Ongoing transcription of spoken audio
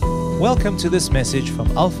Welcome to this message from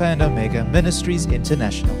Alpha and Omega Ministries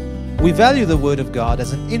International. We value the Word of God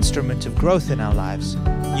as an instrument of growth in our lives,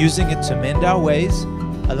 using it to mend our ways,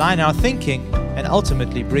 align our thinking, and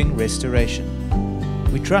ultimately bring restoration.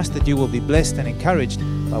 We trust that you will be blessed and encouraged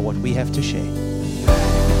by what we have to share.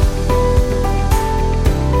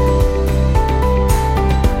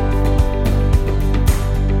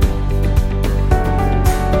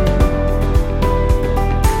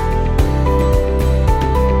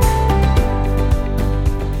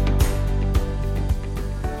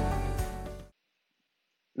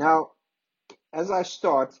 Now, as I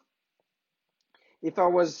start, if I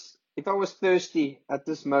was thirsty at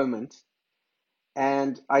this moment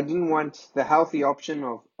and I didn't want the healthy option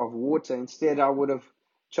of water, instead I would have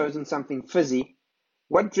chosen something fizzy.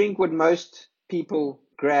 What drink would most people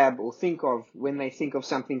grab or think of when they think of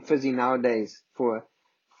something fizzy nowadays for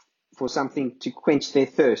something to quench their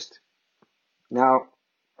thirst? Now,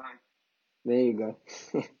 there you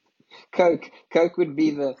go. Coke would be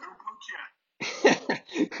the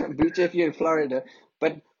kombucha if you're in Florida,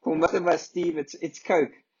 but for most of us, Steve, it's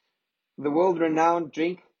Coke, the world-renowned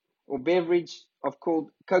drink or beverage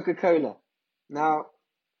called Coca-Cola. Now,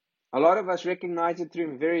 a lot of us recognize it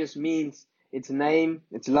through various means: its name,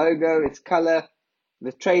 its logo, its color,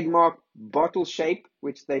 the trademark bottle shape,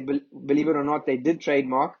 which they, believe it or not, they did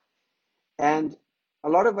trademark, and a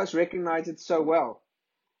lot of us recognize it so well.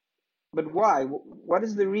 But why? What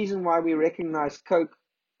is the reason why we recognize Coke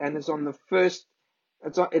and it's on the first,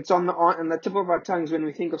 it's on the tip of our tongues when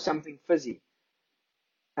we think of something fizzy?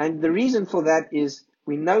 And the reason for that is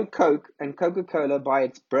we know Coke and Coca-Cola by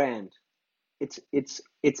its brand, its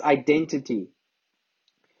identity.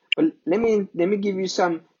 But let me give you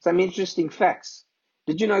some interesting facts.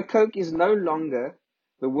 Did you know Coke is no longer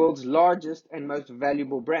the world's largest and most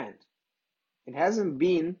valuable brand? It hasn't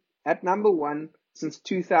been at number one since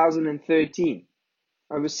 2013,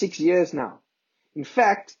 over 6 years now. In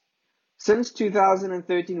fact, since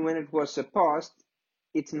 2013, when it was surpassed,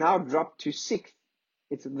 it's now dropped to sixth.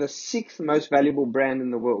 It's the sixth most valuable brand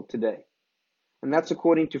in the world today. And that's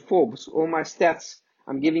according to Forbes. All my stats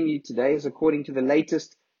I'm giving you today is according to the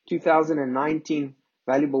latest 2019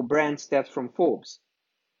 valuable brand stats from Forbes.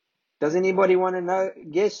 Does anybody want to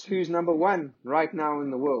guess who's number one right now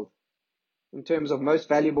in the world in terms of most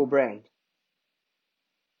valuable brand?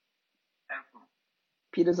 Apple.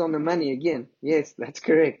 Peter's on the money again. Yes, that's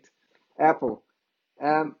correct. Apple.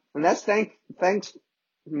 And that's thanks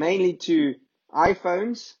mainly to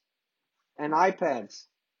iPhones and iPads,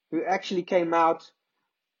 who actually came out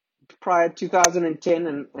prior to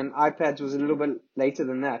 2010, and iPads was a little bit later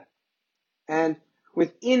than that. And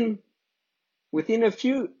within a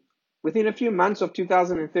few months of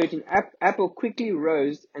 2013, Apple quickly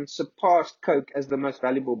rose and surpassed Coke as the most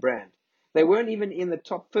valuable brand. They weren't even in the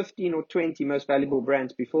top 15 or 20 most valuable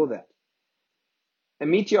brands before that. A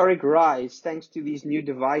meteoric rise thanks to these new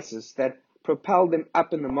devices that propelled them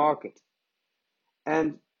up in the market.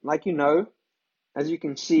 And like you know, as you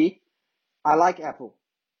can see, I like Apple.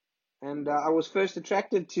 And I was first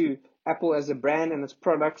attracted to Apple as a brand and its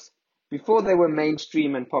products before they were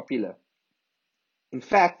mainstream and popular. In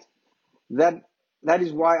fact, that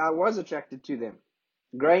is why I was attracted to them.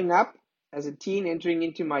 Growing up as a teen, entering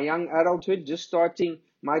into my young adulthood, just starting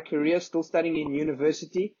my career, still studying in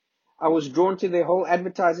university, I was drawn to their whole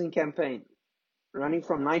advertising campaign, running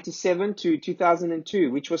from 97 to 2002,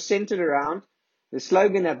 which was centered around the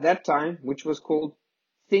slogan at that time, which was called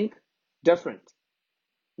Think Different.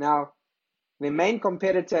 Now, their main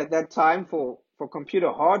competitor at that time for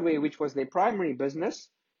computer hardware, which was their primary business,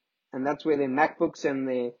 and that's where their MacBooks and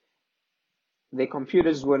their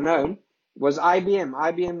computers were known, was IBM.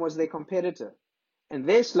 IBM was their competitor. And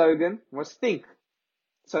their slogan was Think.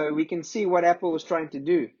 So we can see what Apple was trying to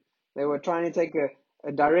do. They were trying to take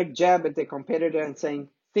a direct jab at their competitor and saying,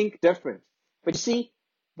 think different. But you see,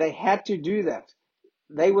 they had to do that.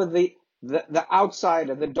 They were the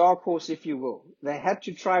outsider, the dark horse, if you will. They had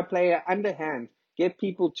to try play an underhand, get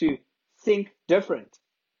people to think different.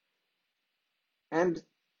 And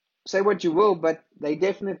say what you will, but they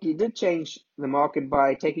definitely did change the market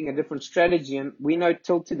by taking a different strategy. And we know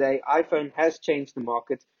till today, iPhone has changed the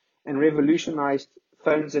market and revolutionized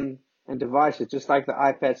phones and devices, just like the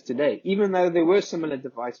iPads today, even though there were similar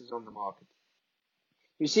devices on the market.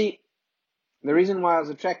 You see, the reason why I was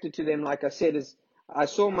attracted to them, like I said, is I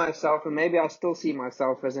saw myself, and maybe I still see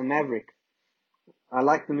myself, as a maverick. I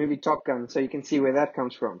like the movie Top Gun, so you can see where that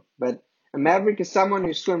comes from. But a maverick is someone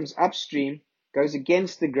who swims upstream, goes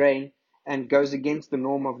against the grain, and goes against the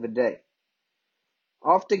norm of the day.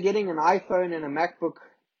 After getting an iPhone and a MacBook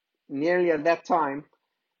nearly at that time,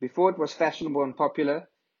 before it was fashionable and popular,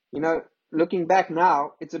 Looking back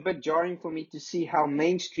now, it's a bit jarring for me to see how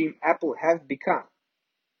mainstream Apple have become.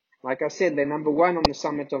 Like I said, they're number one on the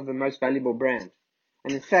summit of the most valuable brand.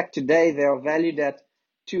 And in fact, today they are valued at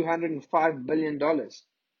 $205 billion.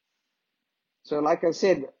 So like I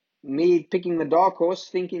said, me picking the dark horse,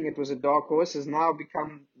 thinking it was a dark horse, has now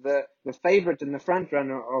become the favorite and the front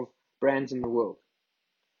runner of brands in the world.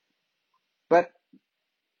 But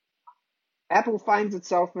Apple finds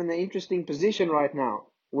itself in an interesting position right now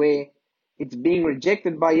where it's being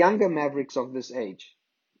rejected by younger mavericks of this age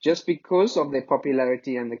just because of their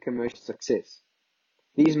popularity and their commercial success.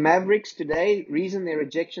 These mavericks today reason their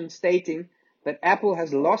rejection stating that Apple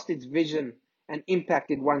has lost its vision and impact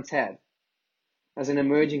it once had as an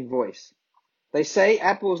emerging voice. They say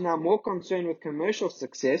Apple is now more concerned with commercial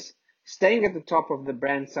success, staying at the top of the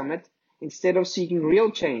brand summit, instead of seeking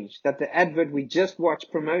real change that the advert we just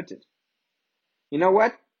watched promoted. You know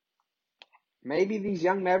what? Maybe these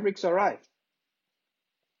young mavericks are right.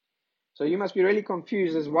 So you must be really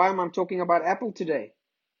confused as why I'm talking about Apple today.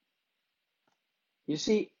 You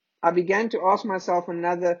see, I began to ask myself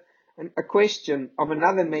a question of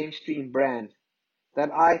another mainstream brand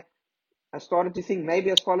that I started to think maybe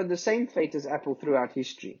has followed the same fate as Apple throughout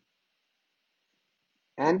history.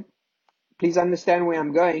 And please understand where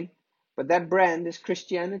I'm going, but that brand is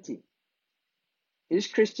Christianity. Is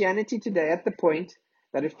Christianity today at the point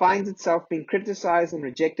that it finds itself being criticized and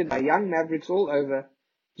rejected by young mavericks all over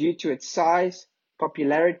due to its size,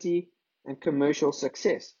 popularity, and commercial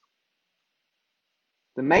success?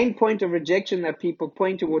 The main point of rejection that people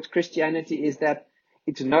point towards Christianity is that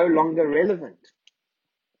it's no longer relevant.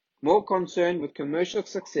 More concerned with commercial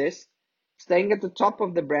success, staying at the top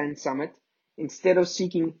of the brand summit, instead of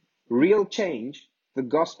seeking real change the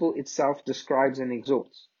gospel itself describes and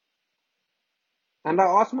exhorts. And I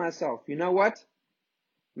ask myself, you know what?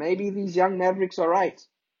 Maybe these young mavericks are right.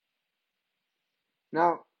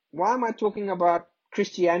 Now, why am I talking about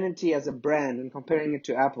Christianity as a brand and comparing it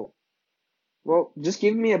to Apple? Well, just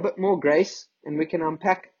give me a bit more grace and we can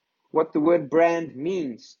unpack what the word brand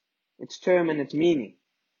means, its term and its meaning.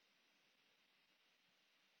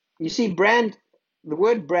 You see, the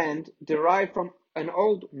word brand derived from an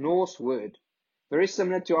old Norse word, very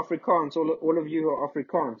similar to Afrikaans, all of you who are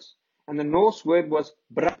Afrikaans. And the Norse word was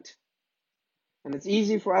brand. And it's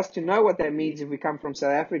easy for us to know what that means if we come from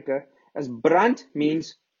South Africa, as brand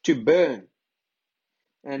means to burn.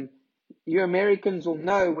 And you Americans will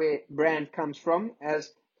know where brand comes from,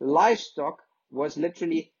 as livestock was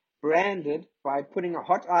literally branded by putting a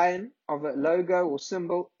hot iron of a logo or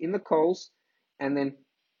symbol in the coals and then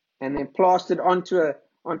plastered onto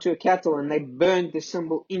a cattle, and they burned the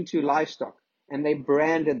symbol into livestock and they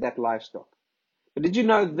branded that livestock. But did you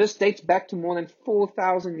know this dates back to more than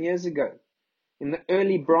 4,000 years ago, in the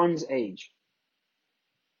early Bronze Age?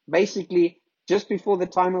 Basically, just before the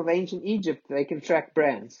time of ancient Egypt, they can track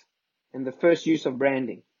brands and the first use of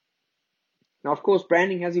branding. Now, of course,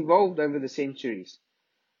 branding has evolved over the centuries.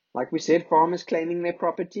 Like we said, farmers claiming their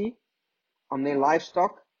property on their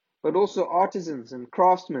livestock, but also artisans and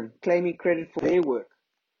craftsmen claiming credit for their work,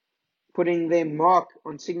 putting their mark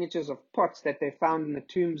on signatures of pots that they found in the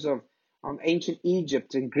tombs of ancient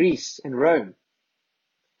Egypt and Greece and Rome.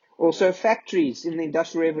 Also factories in the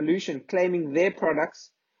Industrial Revolution claiming their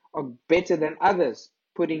products are better than others,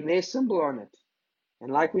 putting their symbol on it.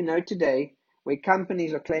 And like we know today, where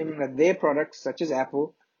companies are claiming that their products, such as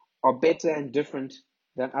Apple, are better and different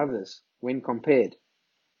than others when compared.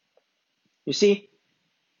 You see,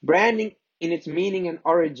 branding in its meaning and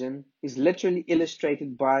origin is literally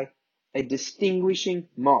illustrated by a distinguishing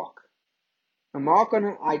mark. A mark on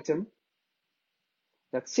an item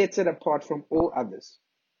that sets it apart from all others.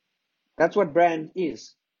 That's what brand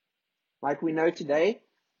is. Like we know today,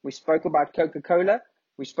 we spoke about Coca-Cola,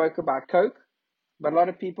 we spoke about Coke, but a lot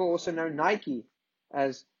of people also know Nike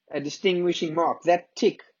as a distinguishing mark. That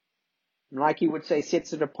tick, Nike would say,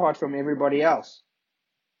 sets it apart from everybody else.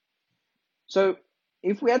 So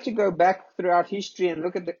if we had to go back throughout history and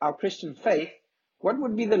look at our Christian faith, what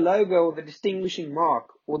would be the logo or the distinguishing mark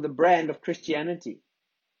or the brand of Christianity?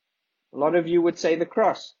 A lot of you would say the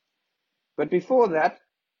cross. But before that,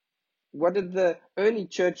 what did the early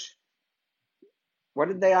church, what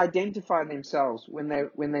did they identify themselves when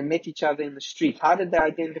they met each other in the street? How did they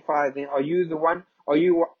identify them? Are you the one? Are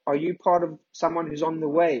you part of someone who's on the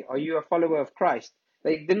way? Are you a follower of Christ?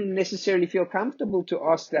 They didn't necessarily feel comfortable to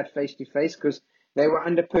ask that face to face because they were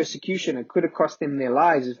under persecution. It could have cost them their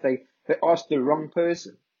lives if they asked the wrong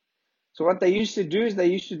person. So what they used to do is they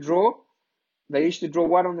used to draw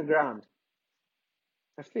what on the ground?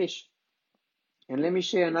 A fish. And let me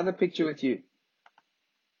share another picture with you.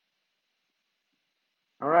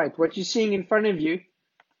 All right, what you're seeing in front of you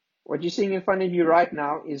right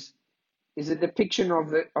now is a depiction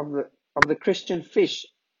of the Christian fish,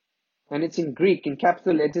 and it's in Greek, in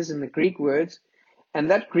capital letters, in the Greek words.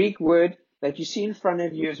 And that Greek word that you see in front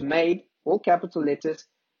of you is made, all capital letters,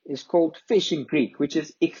 is called fish in Greek, which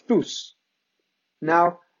is ichthus.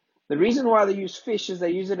 Now, the reason why they use fish is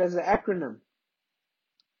they use it as an acronym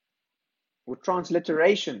or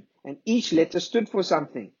transliteration, and each letter stood for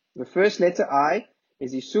something. The first letter I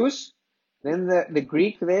is Isus, then the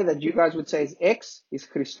Greek there that you guys would say is X is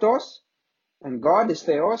Christos, and God is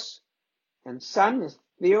Theos, and Son is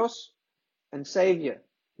Theos, and Savior.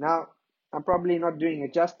 Now, I'm probably not doing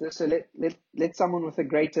it justice, so let someone with a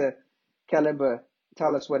greater caliber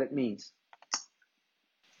tell us what it means.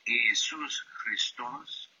 Iisus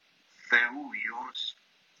Christos, Theos,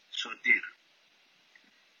 Sotir.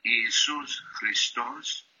 Iisus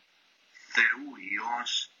Christos,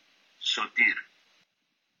 Theos, Sotir.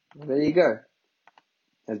 There you go,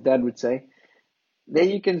 as Dad would say. There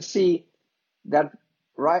you can see that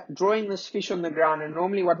drawing this fish on the ground, and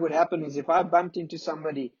normally what would happen is if I bumped into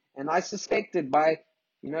somebody and I suspected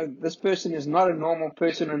this person is not a normal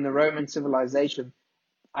person in the Roman civilization,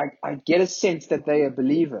 I get a sense that they're a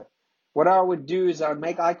believer. What I would do is I would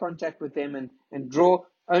make eye contact with them and draw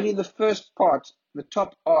only the first part, the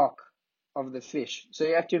top arc of the fish. So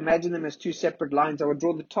you have to imagine them as two separate lines. I would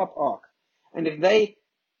draw the top arc. And if they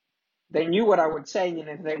knew what I was saying, and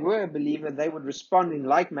if they were a believer, they would respond in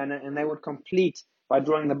like manner, and they would complete by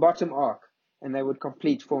drawing the bottom arc, and they would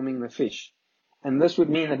complete forming the fish. And this would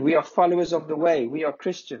mean that we are followers of the way. We are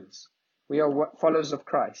Christians. We are followers of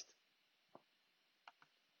Christ.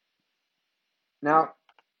 Now,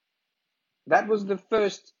 that was the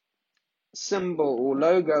first symbol or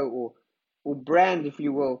logo or brand, if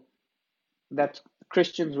you will, that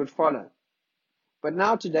Christians would follow. But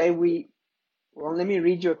now today let me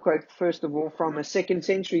read you a quote first of all from a 2nd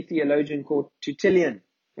century theologian called Tertullian.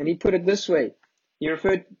 And he put it this way. He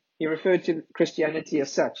referred to Christianity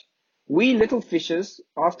as such. We little fishes,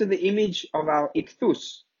 after the image of our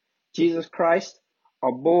ichthus, Jesus Christ,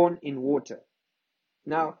 are born in water.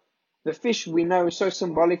 Now, the fish we know is so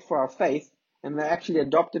symbolic for our faith, and they actually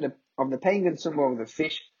adopted of the pagan symbol of the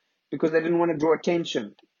fish because they didn't want to draw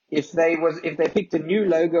attention. If they picked a new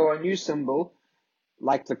logo or a new symbol,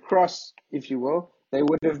 like the cross, if you will, they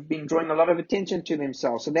would have been drawing a lot of attention to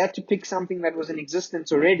themselves. So they had to pick something that was in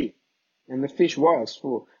existence already. And the fish was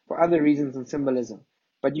for other reasons and symbolism.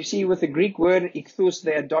 But you see, with the Greek word ichthus,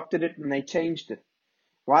 they adopted it and they changed it.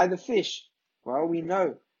 Why the fish? Well, we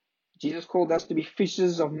know Jesus called us to be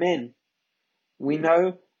fishers of men. We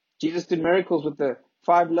know Jesus did miracles with the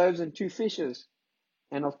 5 loaves and 2 fishes.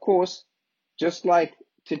 And of course, just like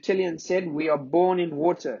Tertullian said, we are born in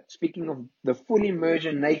water, speaking of the full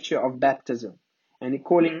immersion nature of baptism. And he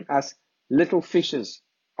calling us little fishes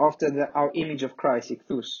after our image of Christ,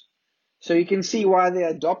 ichthus. So you can see why they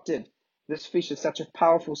adopted this fish as such a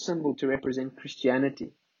powerful symbol to represent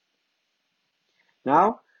Christianity.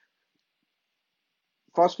 Now,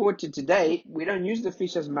 fast forward to today, we don't use the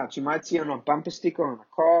fish as much. You might see on a bumper sticker on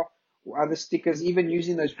a car or other stickers, even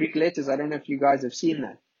using those Greek letters. I don't know if you guys have seen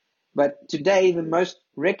that. But today, the most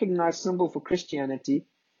recognized symbol for Christianity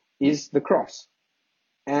is the cross.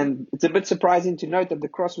 And it's a bit surprising to note that the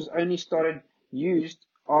cross was only started used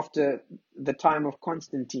after the time of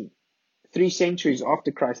Constantine, 3 centuries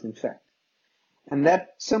after Christ, in fact. And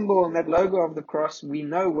that symbol and that logo of the cross, we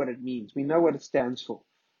know what it means. We know what it stands for.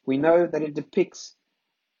 We know that it depicts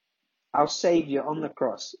our Savior on the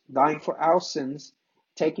cross, dying for our sins,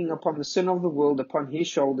 taking upon the sin of the world upon his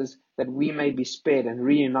shoulders, that we may be spared and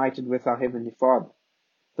reunited with our Heavenly Father.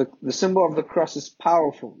 The symbol of the cross is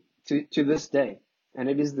powerful to this day, and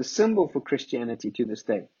it is the symbol for Christianity to this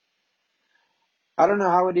day. I don't know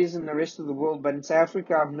how it is in the rest of the world, but in South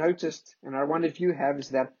Africa I've noticed, and I wonder if you have, is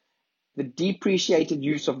that the depreciated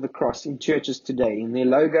use of the cross in churches today, in their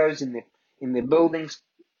logos, in their buildings,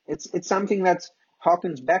 it's something that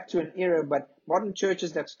harkens back to an era, but modern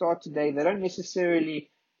churches that start today, they don't necessarily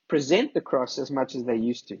present the cross as much as they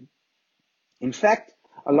used to. In fact,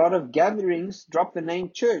 a lot of gatherings drop the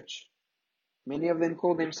name church. Many of them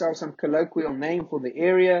call themselves some colloquial name for the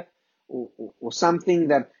area or something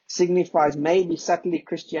that signifies maybe subtly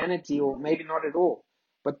Christianity or maybe not at all.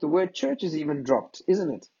 But the word church is even dropped,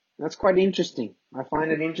 isn't it? That's quite interesting. I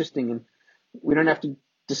find it interesting, and we don't have to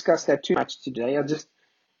discuss that too much today.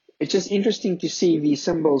 It's just interesting to see these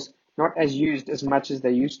symbols not as used as much as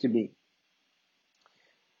they used to be.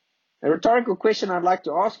 A rhetorical question I'd like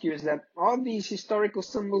to ask you is that, are these historical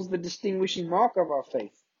symbols the distinguishing mark of our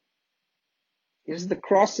faith? Is the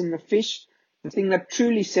cross and the fish the thing that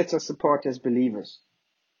truly sets us apart as believers?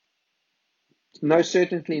 No,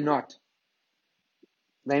 certainly not.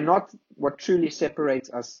 They're not what truly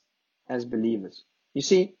separates us as believers. You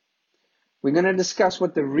see, we're going to discuss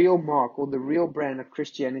what the real mark or the real brand of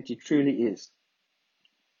Christianity truly is.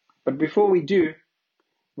 But before we do,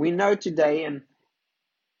 we know today,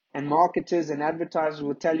 and marketers and advertisers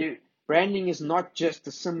will tell you, branding is not just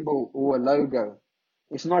a symbol or a logo.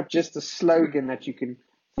 It's not just a slogan that you can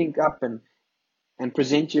think up and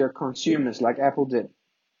present to your consumers like Apple did.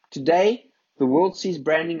 Today, the world sees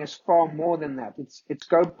branding as far more than that. Its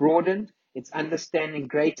scope broadened, its understanding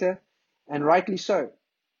greater, and rightly so.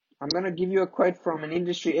 I'm going to give you a quote from an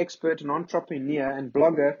industry expert, an entrepreneur and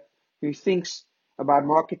blogger who thinks about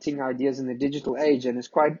marketing ideas in the digital age and is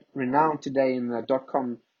quite renowned today in the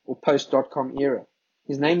 .com or post.com era.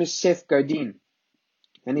 His name is Seth Godin,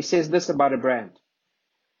 and he says this about a brand.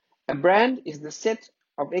 A brand is the set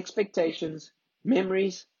of expectations,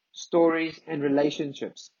 memories, stories, and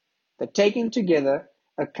relationships that, taken together,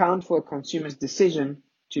 account for a consumer's decision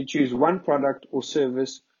to choose one product or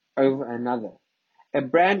service over another. A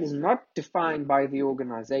brand is not defined by the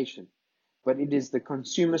organization, but it is the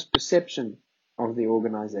consumer's perception of the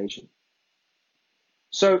organization.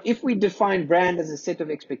 So if we define brand as a set of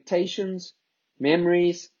expectations,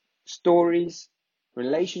 memories, stories,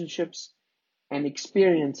 relationships, and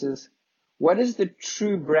experiences, what is the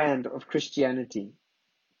true brand of Christianity?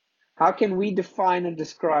 How can we define and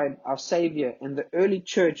describe our Savior and the early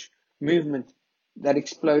church movement that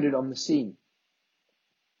exploded on the scene?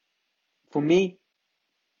 For me,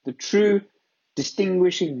 the true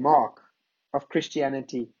distinguishing mark of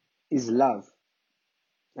Christianity is love.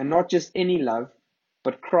 And not just any love,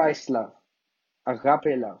 but Christ's love,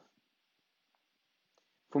 agape love.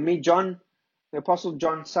 For me, the Apostle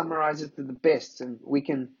John summarizes it the best, and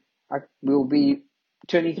we'll be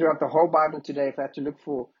turning throughout the whole Bible today if I had to look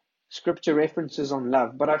for scripture references on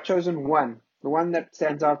love. But I've chosen one, the one that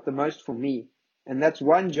stands out the most for me, and that's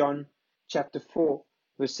 1 John chapter 4,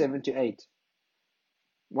 verse 7 to 8.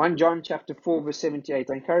 1 John chapter 4, verse 7 to 8.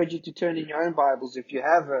 I encourage you to turn in your own Bibles if you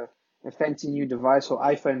have a fancy new device or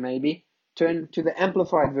iPhone maybe. Turn to the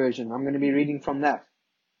Amplified version. I'm going to be reading from that.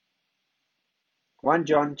 1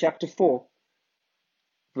 John chapter 4,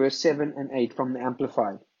 verse 7 and 8 from the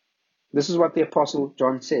Amplified. This is what the Apostle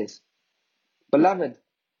John says. Beloved,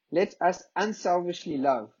 let us unselfishly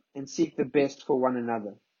love and seek the best for one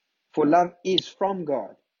another. For love is from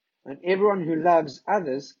God, and everyone who loves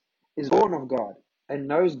others is born of God and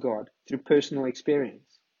knows God through personal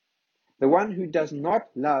experience. The one who does not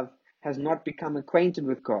love has not become acquainted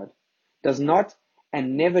with God, does not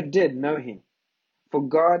and never did know him. For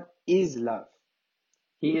God is love.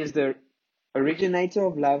 He is the originator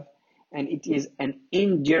of love, and it is an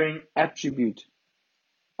enduring attribute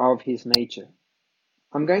of his nature.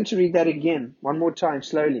 I'm going to read that again, one more time,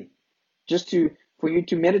 slowly, just for you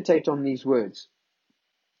to meditate on these words.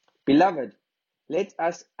 Beloved, let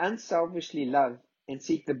us unselfishly love and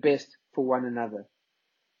seek the best for one another.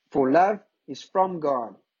 For love is from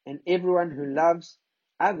God, and everyone who loves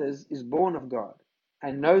others is born of God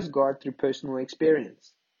and knows God through personal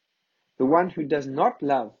experience. The one who does not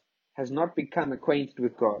love has not become acquainted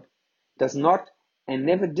with God, does not and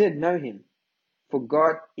never did know him, for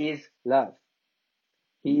God is love.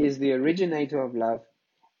 He is the originator of love,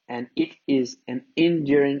 and it is an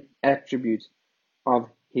enduring attribute of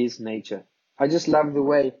his nature. I just love the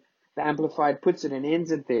way the Amplified puts it and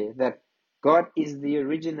ends it there, that God is the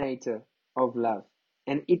originator of love,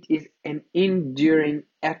 and it is an enduring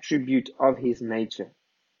attribute of his nature.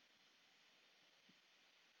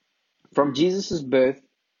 From Jesus' birth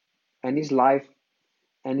and his life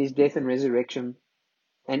and his death and resurrection,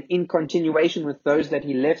 and in continuation with those that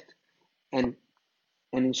he left and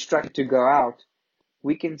instructed to go out,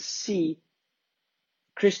 we can see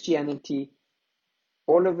Christianity,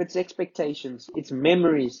 all of its expectations, its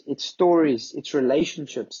memories, its stories, its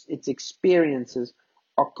relationships, its experiences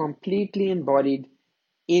are completely embodied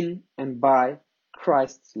in and by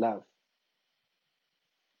Christ's love.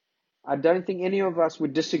 I don't think any of us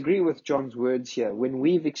would disagree with John's words here when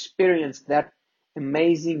we've experienced that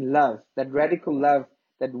amazing love, that radical love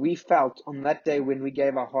that we felt on that day when we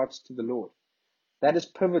gave our hearts to the Lord. That is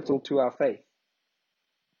pivotal to our faith.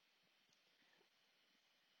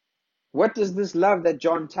 What does this love that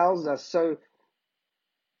John tells us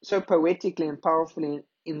so poetically and powerfully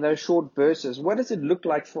in those short verses, what does it look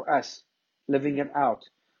like for us living it out?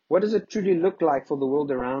 What does it truly look like for the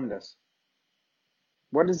world around us?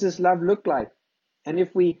 What does this love look like? And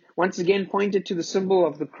if we once again pointed to the symbol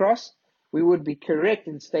of the cross, we would be correct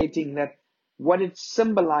in stating that what it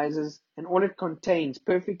symbolizes and all it contains,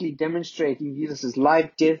 perfectly demonstrating Jesus'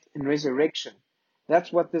 life, death, and resurrection,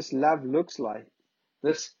 That's what this love looks like.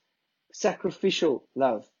 This sacrificial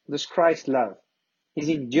love, this Christ love, his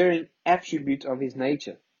enduring attribute of his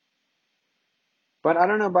nature. But I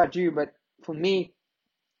don't know about you, but for me,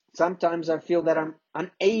 sometimes I feel that I'm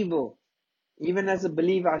unable, even as a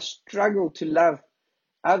believer, I struggle to love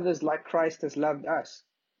others like Christ has loved us.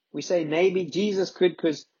 We say maybe Jesus could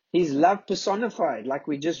because he's love personified, like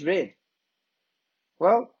we just read.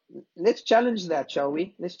 Well, let's challenge that, shall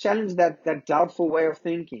we? Let's challenge that doubtful way of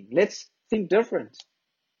thinking. Let's think different.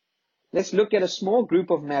 Let's look at a small group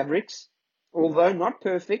of mavericks, although not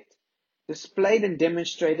perfect, displayed and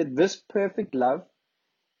demonstrated this perfect love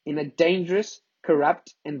in a dangerous,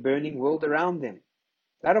 corrupt, and burning world around them.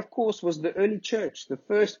 That, of course, was the early church, the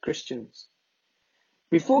first Christians.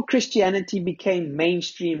 Before Christianity became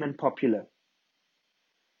mainstream and popular.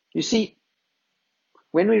 You see,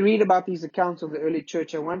 when we read about these accounts of the early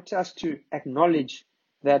church, I want us to acknowledge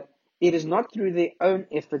that it is not through their own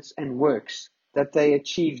efforts and works that they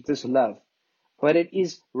achieved this love, but it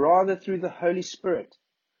is rather through the Holy Spirit.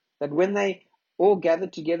 That when they all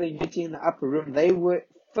gathered together in unity in the upper room, they were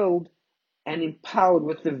filled and empowered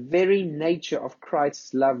with the very nature of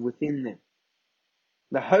Christ's love within them.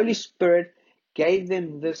 The Holy Spirit gave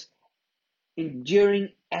them this enduring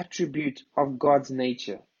attribute of God's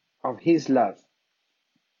nature, of his love.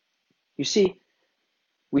 You see,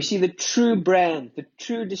 we see the true brand, the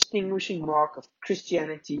true distinguishing mark of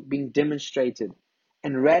Christianity being demonstrated,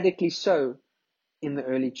 and radically so, in the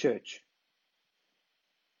early church.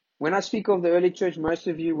 When I speak of the early church, most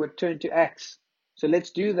of you would turn to Acts. So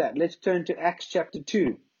let's do that. Let's turn to Acts chapter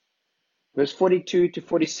 2, verse 42 to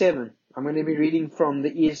 47. I'm going to be reading from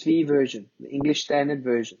the ESV version, the English Standard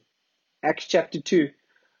Version. Acts chapter 2,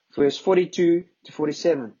 verse 42 to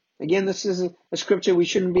 47. Again, this is a scripture we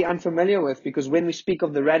shouldn't be unfamiliar with, because when we speak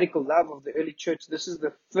of the radical love of the early church, this is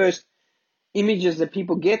the first images that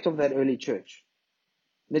people get of that early church.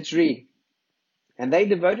 Let's read. And they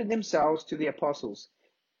devoted themselves to the apostles'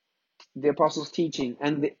 teaching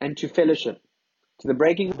and to fellowship, to the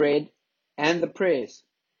breaking of bread and the prayers,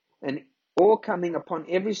 and all coming upon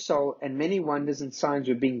every soul, and many wonders and signs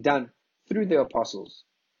were being done through the apostles.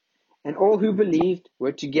 And all who believed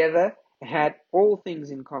were together, had all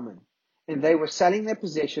things in common, and they were selling their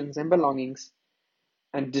possessions and belongings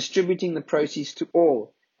and distributing the proceeds to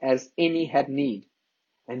all as any had need.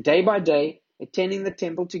 And day by day, attending the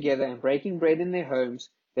temple together and breaking bread in their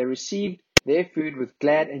homes, they received their food with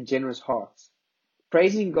glad and generous hearts,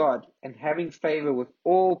 praising God and having favor with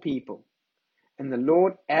all people. And the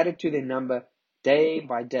Lord added to their number day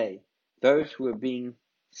by day those who were being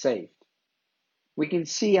saved. We can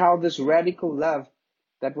see how this radical love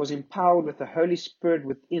that was empowered with the Holy Spirit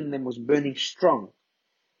within them was burning strong.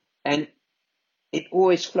 And it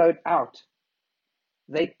always flowed out.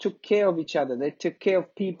 They took care of each other. They took care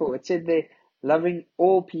of people. It said they're loving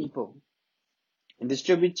all people and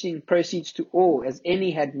distributing proceeds to all as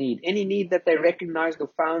any had need. Any need that they recognized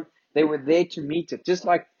or found, they were there to meet it. Just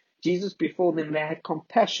like Jesus before them, they had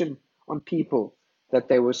compassion on people that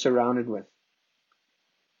they were surrounded with.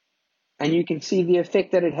 And you can see the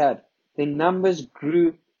effect that it had. Their numbers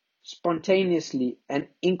grew spontaneously and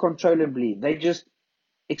uncontrollably. They just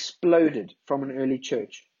exploded from an early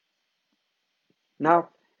church. Now,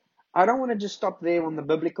 I don't want to just stop there on the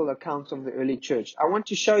biblical accounts of the early church. I want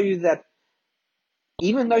to show you that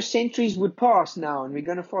even though centuries would pass now, and we're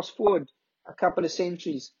going to fast forward a couple of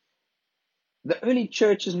centuries, the early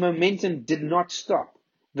church's momentum did not stop.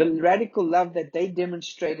 The radical love that they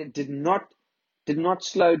demonstrated did not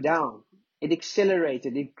slow down. It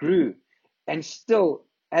accelerated, it grew. And still,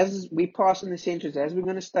 as we pass in the centuries, as we're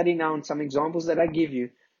going to study now in some examples that I give you,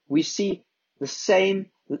 we see the same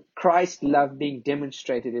Christ love being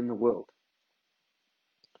demonstrated in the world.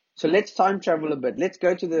 So let's time travel a bit. Let's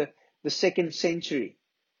go to the 2nd century.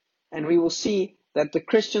 And we will see that the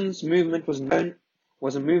Christians movement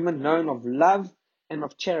was a movement known of love and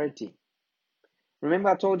of charity. Remember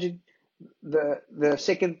I told you the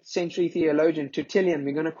 2nd century theologian Tertullian,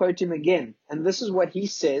 we're going to quote him again. And this is what he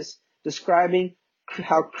says, describing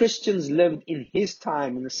how Christians lived in his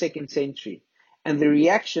time in the 2nd century and the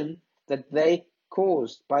reaction that they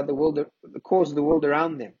caused by the world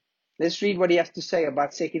around them. Let's read what he has to say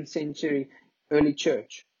about 2nd century early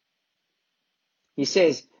church. He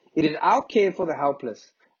says, "It is our care for the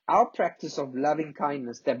helpless, our practice of loving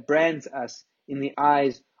kindness that brands us in the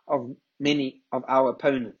eyes of many of our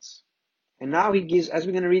opponents." And now he gives, as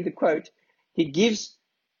we're going to read the quote, he gives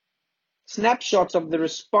snapshots of the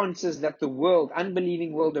responses that the world,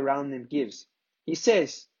 unbelieving world around them gives. He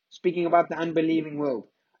says, speaking about the unbelieving world,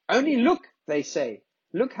 "Only look," they say,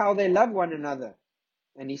 "look how they love one another.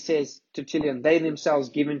 And he says to Tertullian, they themselves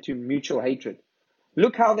given to mutual hatred.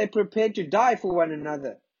 Look how they prepared to die for one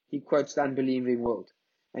another. He quotes the unbelieving world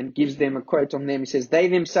and gives them a quote on them. He says, they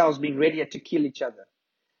themselves being ready to kill each other.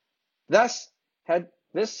 Thus had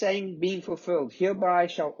this saying been fulfilled, hereby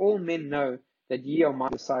shall all men know that ye are my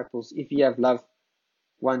disciples, if ye have love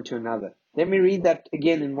one to another. Let me read that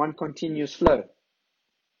again in one continuous flow.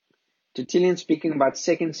 Tertullian speaking about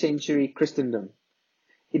 2nd century Christendom.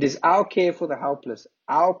 It is our care for the helpless,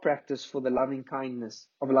 our practice for the loving kindness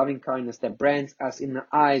that brands us in the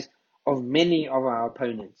eyes of many of our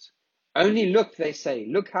opponents. Only look, they say,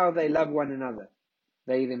 look how they love one another,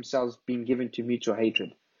 they themselves being given to mutual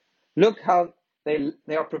hatred. Look how they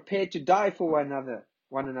are prepared to die for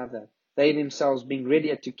one another, they themselves being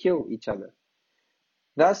ready to kill each other.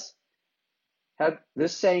 Thus had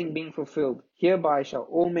this saying been fulfilled, hereby shall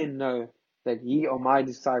all men know that ye are my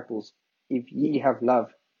disciples, if ye have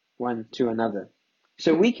love one to another.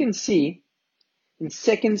 So we can see in the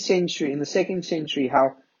second century,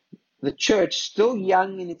 how the church, still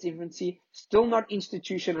young in its infancy, still not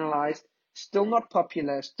institutionalized, still not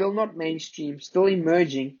popular, still not mainstream, still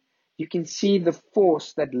emerging, you can see the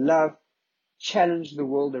force that love challenged the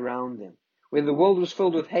world around them. Where the world was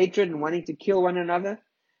filled with hatred and wanting to kill one another,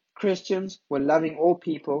 Christians were loving all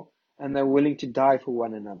people and they were willing to die for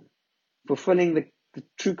one another, fulfilling the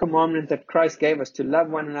true commandment that Christ gave us, to love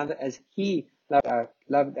one another as He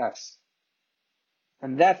loved us.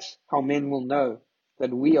 And that's how men will know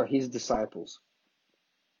that we are His disciples.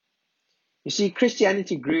 You see,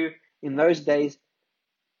 Christianity grew in those days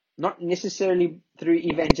not necessarily through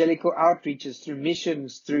evangelical outreaches, through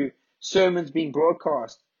missions, through sermons being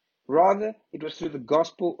broadcast. Rather, it was through the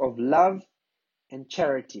gospel of love and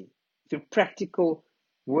charity, through practical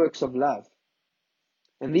works of love.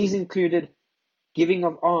 And these included giving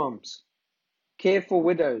of alms, care for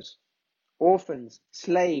widows, orphans,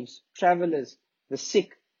 slaves, travelers, the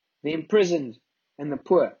sick, the imprisoned, and the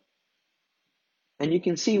poor. And you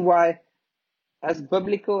can see why, as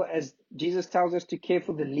biblical as Jesus tells us to care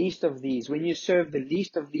for the least of these, when you serve the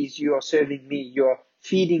least of these, you are serving me, you are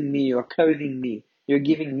feeding me, you are clothing me, you're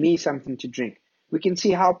giving me something to drink. We can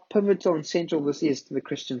see how pivotal and central this is to the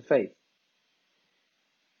Christian faith.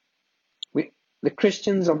 The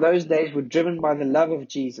Christians of those days were driven by the love of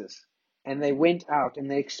Jesus, and they went out and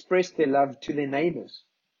they expressed their love to their neighbors.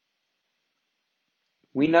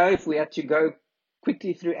 We know, if we had to go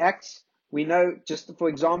quickly through Acts, we know, just for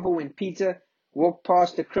example, when Peter walked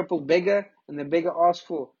past a crippled beggar and the beggar asked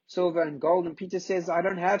for silver and gold, and Peter says, I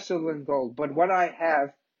don't have silver and gold, but what I have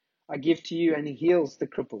I give to you, and he heals the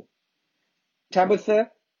cripple. Tabitha,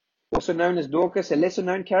 also known as Dorcas, a lesser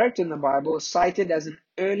known character in the Bible, is cited as an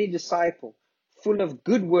early disciple, full of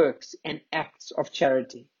good works and acts of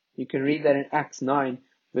charity. You can read that in Acts 9,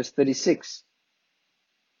 verse 36.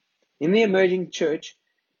 In the emerging church,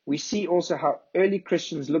 we see also how early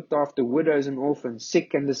Christians looked after widows and orphans,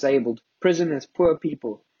 sick and disabled, prisoners, poor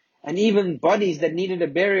people, and even bodies that needed a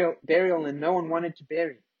burial and no one wanted to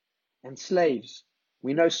bury, and slaves.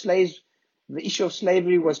 We know slaves, the issue of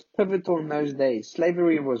slavery was pivotal in those days.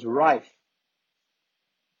 Slavery was rife.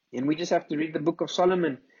 And we just have to read the book of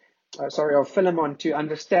Philemon to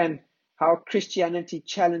understand how Christianity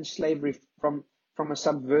challenged slavery from a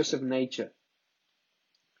subversive nature.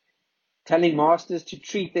 Telling masters to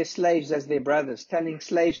treat their slaves as their brothers, telling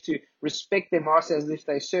slaves to respect their master as if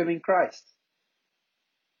they're serving Christ.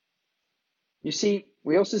 You see,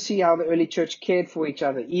 we also see how the early church cared for each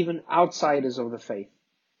other, even outsiders of the faith,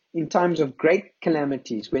 in times of great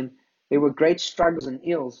calamities, when there were great struggles and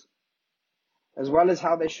ills, as well as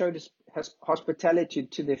how they showed hospitality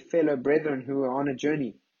to their fellow brethren who were on a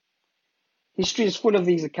journey. History is full of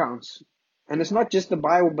these accounts, and it's not just the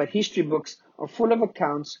Bible, but history books are full of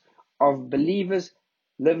accounts of believers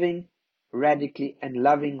living radically and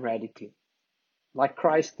loving radically, like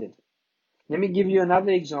Christ did. Let me give you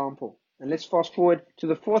another example, and let's fast forward to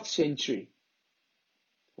the 4th century.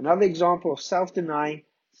 Another example of self-denying,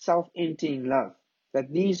 self-emptying love.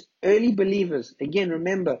 That these early believers, again,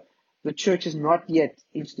 remember, the church is not yet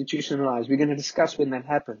institutionalized. We're going to discuss when that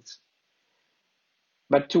happens.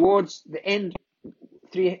 But towards the end,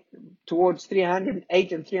 towards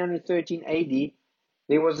 308 and 313 AD,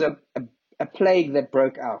 there was a plague that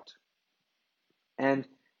broke out. And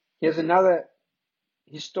here's another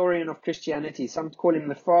historian of Christianity. Some call him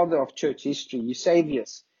the father of church history,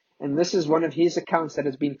 Eusebius. And this is one of his accounts that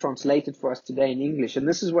has been translated for us today in English. And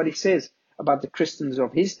this is what he says about the Christians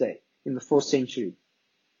of his day in the 4th century.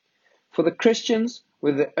 For the Christians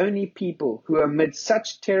were the only people who amid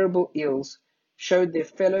such terrible ills showed their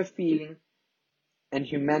fellow feeling and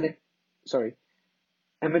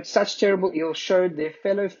Amid such terrible ills showed their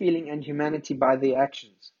fellow feeling and humanity by their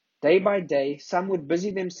actions. Day by day, some would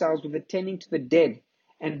busy themselves with attending to the dead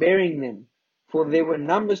and burying them, for there were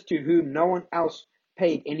numbers to whom no one else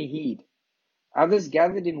paid any heed. Others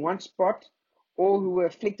gathered in one spot all who were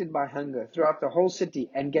afflicted by hunger throughout the whole city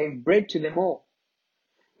and gave bread to them all.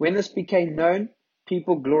 When this became known,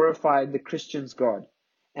 people glorified the Christians' God,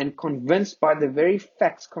 and convinced by the very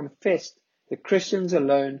facts confessed the Christians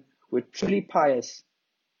alone were truly pious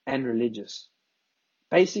and religious.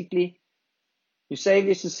 Basically,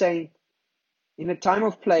 Eusebius is saying, in a time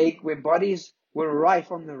of plague where bodies were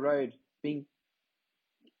rife on the road,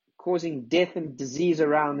 causing death and disease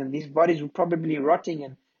around, and these bodies were probably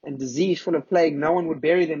rotting and disease full of plague, no one would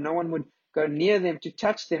bury them, no one would go near them to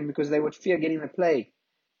touch them because they would fear getting the plague.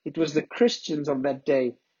 It was the Christians of that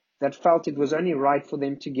day that felt it was only right for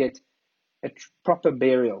them to get a proper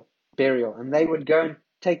burial, and they would go and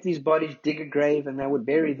take these bodies, dig a grave, and they would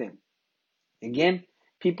bury them. Again,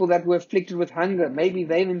 people that were afflicted with hunger, maybe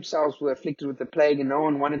they themselves were afflicted with the plague and no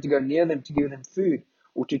one wanted to go near them to give them food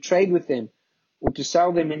or to trade with them or to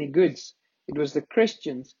sell them any goods. It was the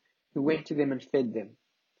Christians who went to them and fed them.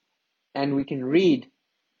 And we can read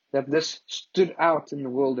that this stood out in the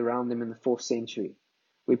world around them in the 4th century,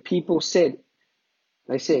 where people said,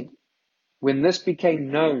 when this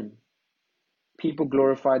became known, people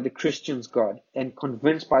glorified the Christians' God, and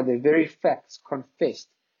convinced by their very facts, confessed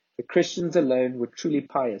the Christians alone were truly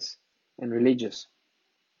pious and religious.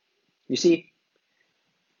 You see,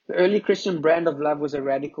 the early Christian brand of love was a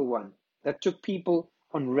radical one that took people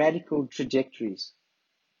on radical trajectories.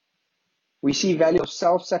 We see value of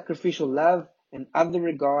self-sacrificial love and other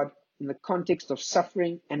regard in the context of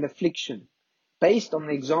suffering and affliction, based on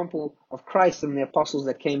the example of Christ and the apostles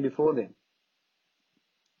that came before them.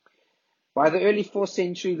 By the early 4th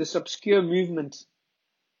century, this obscure movement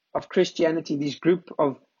of Christianity, this group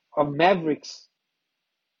of mavericks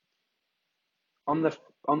on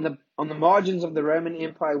the margins of the Roman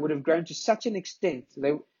Empire, would have grown to such an extent,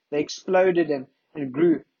 they exploded and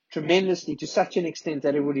grew tremendously to such an extent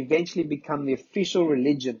that it would eventually become the official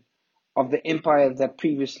religion of the empire that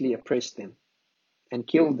previously oppressed them and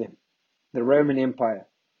killed them, the Roman Empire.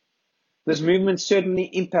 This movement certainly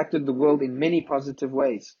impacted the world in many positive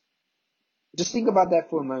ways. Just think about that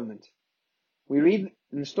for a moment. We read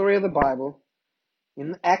in the story of the Bible,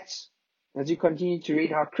 in Acts, as you continue to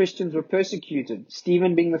read, how Christians were persecuted,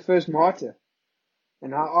 Stephen being the first martyr,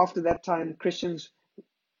 and how after that time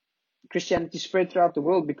Christianity spread throughout the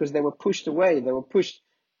world because they were pushed away. They were pushed.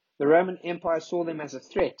 The Roman Empire saw them as a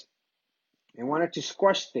threat and wanted to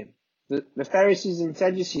squash them. The Pharisees and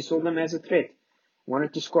Sadducees saw them as a threat,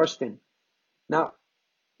 wanted to squash them. Now,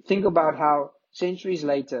 think about how centuries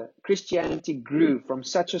later, Christianity grew from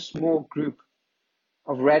such a small group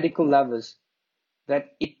of radical lovers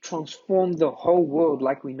that it transformed the whole world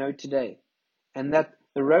like we know today. And that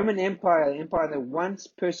the Roman Empire, the empire that once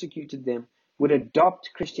persecuted them, would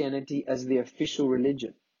adopt Christianity as the official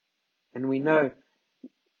religion. And we know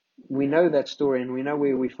that story, and we know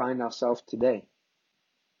where we find ourselves today.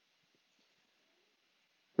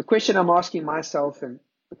 The question I'm asking myself, and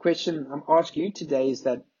the question I'm asking you today, is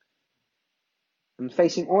that I'm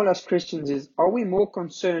facing all us Christians is, are we more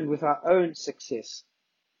concerned with our own success,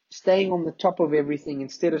 staying on the top of everything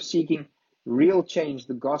instead of seeking real change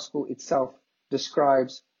the gospel itself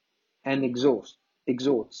describes and exhorts?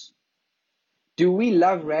 Do we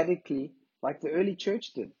love radically like the early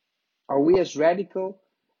church did? Are we as radical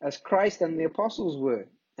as Christ and the apostles were?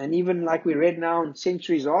 And even like we read now in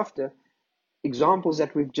centuries after, examples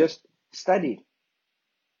that we've just studied?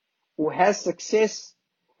 Or has success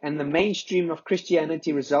and the mainstream of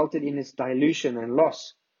Christianity resulted in its dilution and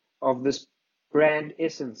loss of this brand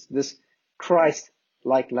essence, this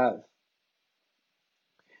Christ-like love?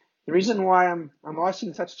 The reason why I'm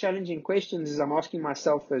asking such challenging questions is I'm asking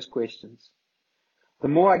myself those questions. The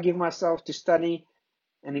more I give myself to study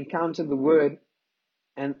and encounter the Word,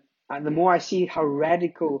 and the more I see how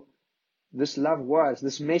radical this love was,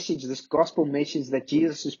 this message, this gospel message that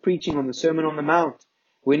Jesus is preaching on the Sermon on the Mount,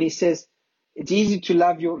 when he says, it's easy to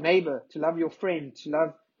love your neighbor, to love your friend, to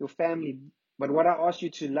love your family, but what I ask you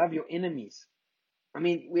to love your enemies. I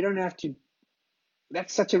mean, we don't have to,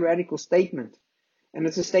 that's such a radical statement. And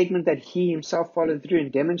it's a statement that he himself followed through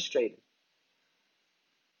and demonstrated.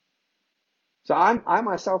 So I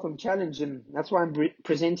myself am challenged, and that's why I'm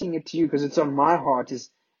presenting it to you, because it's on my heart,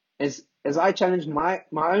 as I challenge my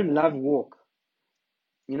own love walk.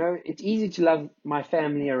 You know, it's easy to love my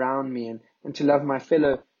family around me and to love my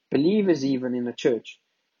fellow believers even in the church.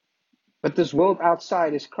 But this world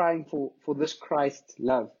outside is crying for this Christ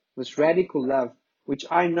love, this radical love which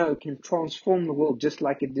I know can transform the world just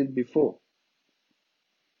like it did before.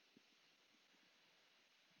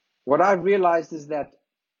 What I've realized is that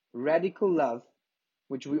radical love,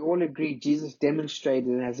 which we all agree Jesus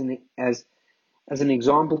demonstrated as an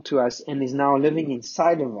example to us and is now living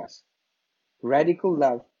inside of us. Radical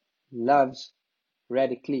love loves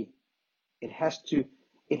radically. It has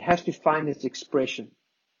to find its expression.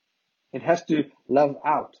 It has to love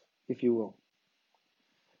out, if you will.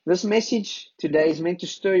 This message today is meant to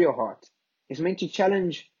stir your heart. It's meant to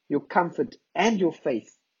challenge your comfort and your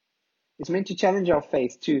faith. It's meant to challenge our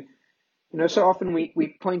faith to, so often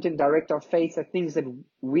we point and direct our faith at things that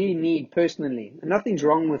we need personally. And nothing's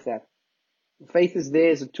wrong with that. Faith is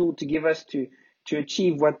there as a tool to give us to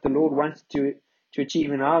achieve what the Lord wants to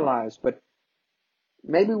achieve in our lives. But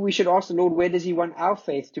maybe we should ask the Lord, where does He want our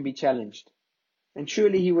faith to be challenged? And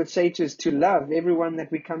surely He would say to us to love everyone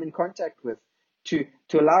that we come in contact with, to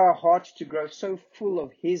allow our hearts to grow so full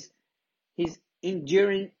of His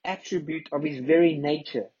enduring attribute of His very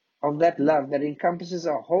nature, of that love that encompasses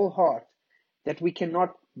our whole heart, that we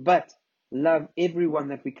cannot but love everyone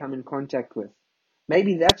that we come in contact with.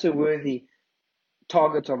 Maybe that's a worthy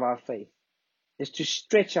target of our faith, is to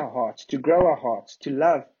stretch our hearts, to grow our hearts, to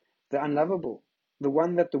love the unlovable, the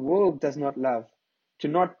one that the world does not love, to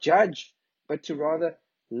not judge, but to rather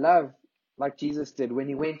love like Jesus did when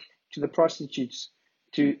He went to the prostitutes,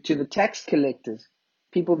 to the tax collectors,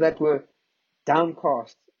 people that were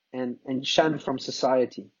downcast and shunned from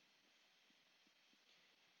society.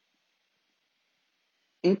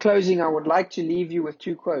 In closing, I would like to leave you with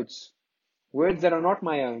two quotes, words that are not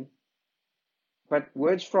my own, but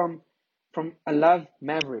words from a love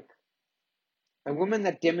maverick, a woman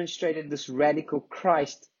that demonstrated this radical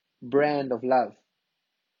Christ brand of love,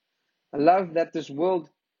 a love that this world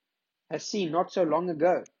has seen not so long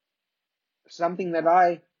ago, something that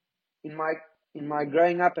I, in my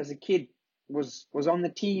growing up as a kid, was on the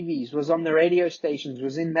TVs, was on the radio stations,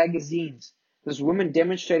 was in magazines. This woman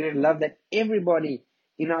demonstrated love that everybody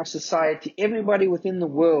in our society, everybody within the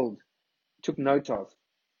world took note of.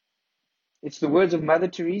 It's the words of Mother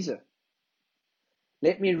Teresa.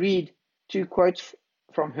 Let me read two quotes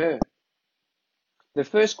from her. The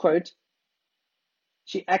first quote,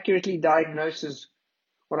 she accurately diagnoses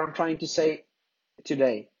what I'm trying to say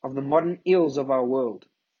today of the modern ills of our world.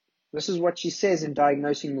 This is what she says in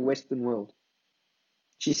diagnosing the Western world.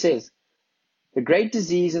 She says, the great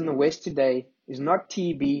disease in the West today is not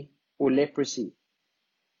TB or leprosy.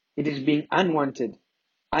 It is being unwanted,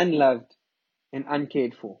 unloved, and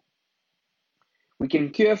uncared for. We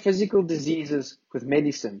can cure physical diseases with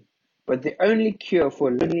medicine, but the only cure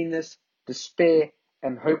for loneliness, despair,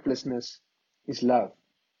 and hopelessness is love.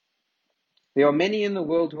 There are many in the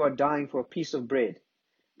world who are dying for a piece of bread,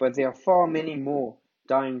 but there are far many more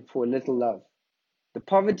dying for a little love. The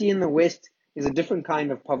poverty in the West is a different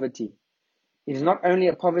kind of poverty. It is not only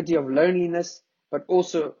a poverty of loneliness, but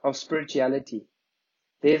also of spirituality.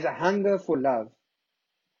 There is a hunger for love,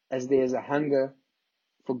 as there is a hunger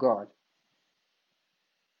for God.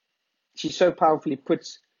 She so powerfully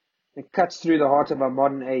puts and cuts through the heart of our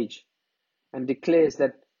modern age and declares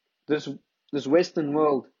that this Western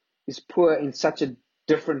world is poor in such a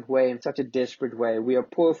different way, in such a desperate way. We are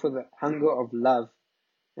poor for the hunger of love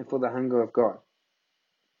and for the hunger of God.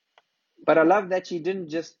 But I love that she didn't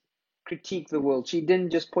just critique the world. She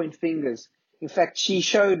didn't just point fingers. In fact, she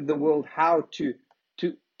showed the world how to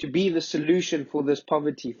be the solution for this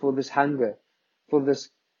poverty, for this hunger, for this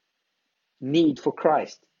need for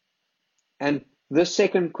Christ. And this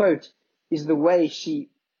second quote is the way she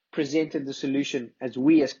presented the solution as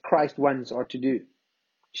we as Christ ones are to do.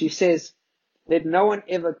 She says, let no one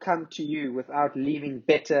ever come to you without leaving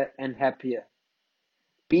better and happier.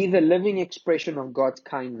 Be the living expression of God's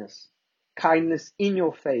kindness. Kindness in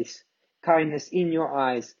your face, kindness in your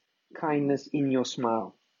eyes, kindness in your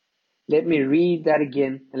smile. Let me read that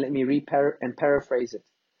again and let me paraphrase it.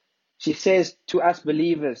 She says to us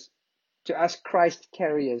believers, to us Christ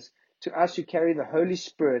carriers, to us who carry the Holy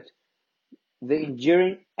Spirit, the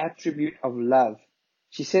enduring attribute of love.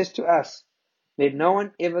 She says to us, let no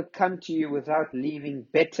one ever come to you without leaving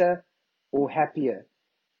better or happier.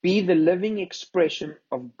 Be the living expression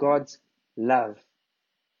of God's love.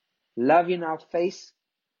 Love in our face,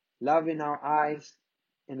 love in our eyes,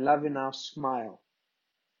 and love in our smile.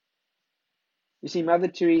 You see, Mother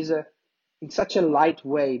Teresa, in such a light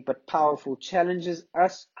way but powerful, challenges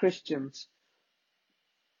us Christians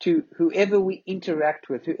to whoever we interact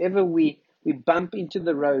with, whoever we bump into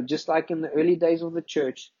the road, just like in the early days of the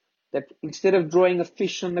church, that instead of drawing a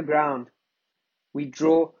fish on the ground, we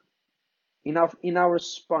draw in our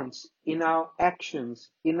response, in our actions,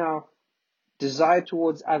 in our desire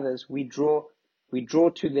towards others, we draw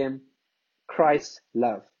to them Christ's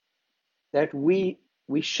love. That we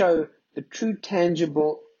show the true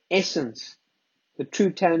tangible essence, the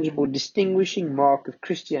true tangible distinguishing mark of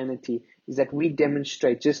Christianity is that we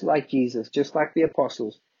demonstrate, just like Jesus, just like the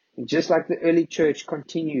apostles, and just like the early church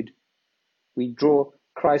continued, we draw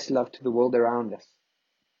Christ's love to the world around us.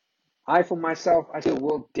 For myself, I see a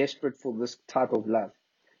world desperate for this type of love.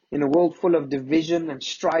 In a world full of division and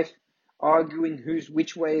strife, arguing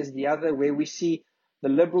which way is the other, where we see the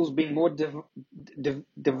liberals being more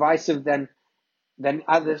divisive than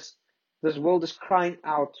others, this world is crying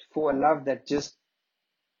out for a love that just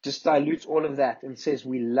dilutes all of that and says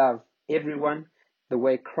we love everyone the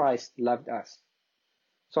way Christ loved us.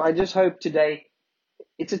 So I just hope today,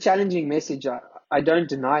 it's a challenging message. I don't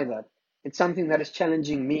deny that. It's something that is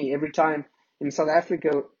challenging me. Every time in South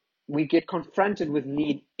Africa, we get confronted with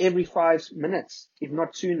need every 5 minutes, if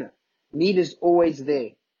not sooner. Need is always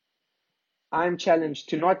there. I'm challenged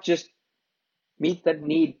to not just meet that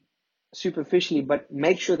need superficially, but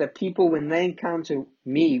make sure that people, when they encounter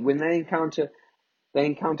me, when they encounter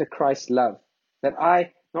Christ's love, that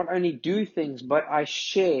I not only do things, but I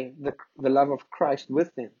share the love of Christ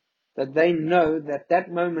with them. That they know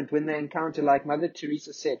that moment when they encounter, like Mother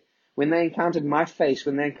Teresa said, when they encountered my face,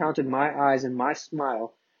 when they encountered my eyes and my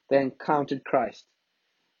smile, they encountered Christ.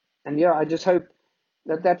 And I just hope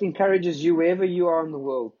that encourages you wherever you are in the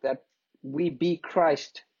world, that we be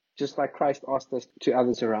Christ, just like Christ asked us to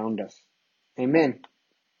others around us. Amen.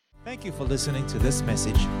 Thank you for listening to this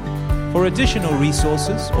message. For additional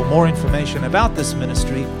resources or more information about this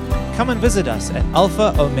ministry, come and visit us at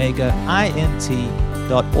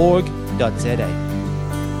alphaomegaint.org.za.